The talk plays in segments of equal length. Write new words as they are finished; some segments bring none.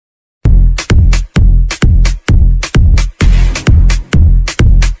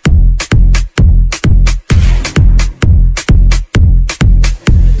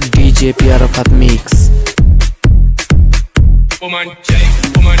Arafat mix. Woman,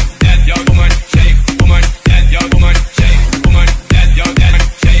 shake, woman, that young woman, shake, woman, that young woman, shake, woman, that young woman,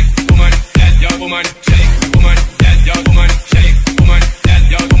 shake, woman, that young woman, shake, woman, that young woman, shake, woman, that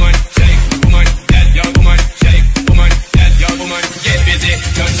young woman, shake, woman, that young woman, shake, woman, that young woman. Get busy,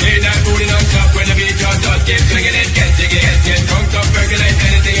 just shake that booty non-stop when the beat drops. Just keep swinging it, get jiggy, get drunk, up, percolate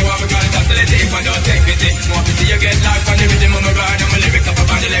anything you want. Because that's the deep and don't take pity. Want to see you get life on the rhythm of my ride and my lyrics up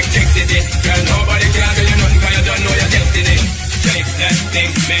about electricity. Girl, nobody can do you nothing 'cause you don't know your destiny. Shake that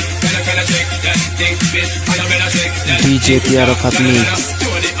thing, bitch. Can I shake that thing, bitch? And I better shake that DJ Arafat mix.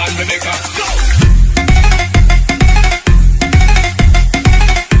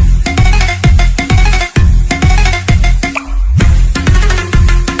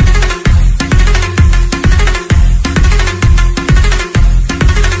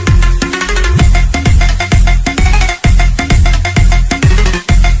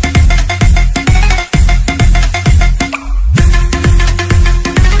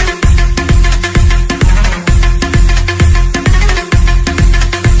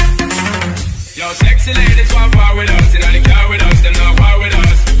 Sexy ladies want war with us, in the car with us, them not war with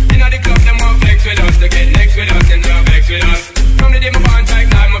us. In the club, them want flex with us, they get next with us, and not vex with us. From the day my bond tight,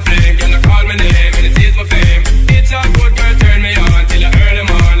 night my flame, girl, I call my name, and it is my fame. It's all good, girl, turn me on, till I earn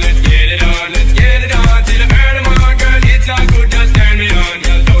them on. Let's get it on, let's get it on, till I earn them on, girl, it's all good, just turn me on.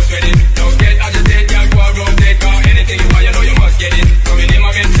 Girl, don't sweat it, don't get agitated, girl, go out, rotate, cause anything you want, you know you must get it. Come in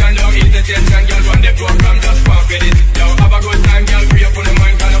my mention, don't eat the tension, girl, run the program, just walk with it. Yo, have a good time, girl, free up on the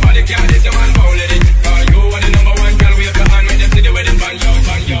mind, cause nobody can this, your man won't let it.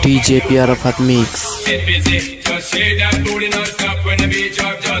 DJ Arafat mix. Get busy, just shake that booty non-stop when the beat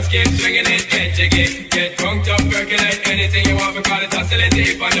drop. Just keep swinging it, get jiggy, get drunk, up, percolate anything you want. Because it's oscillating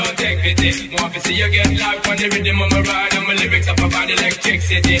if I don't take pity. Want to see you get live on the rhythm of my ride and my lyrics up about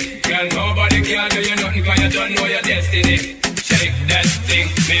electricity. Girl, nobody can do you nothing 'cause you don't know your destiny. Shake that thing,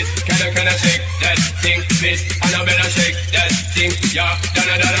 miss. Can I shake that thing, miss? And I better shake that thing, yeah.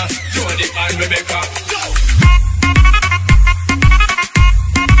 Donna, Jody and Rebecca. Go!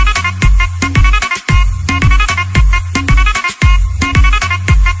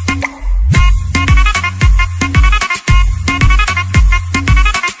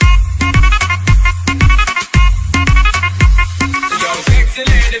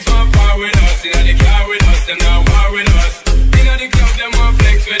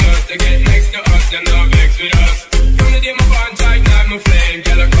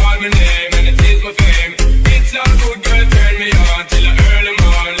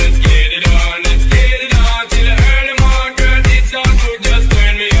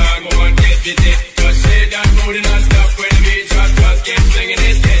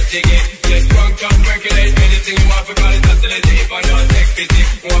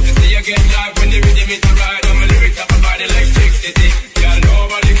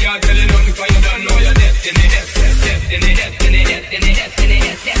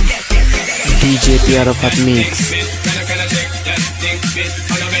 DJ Arafat mix.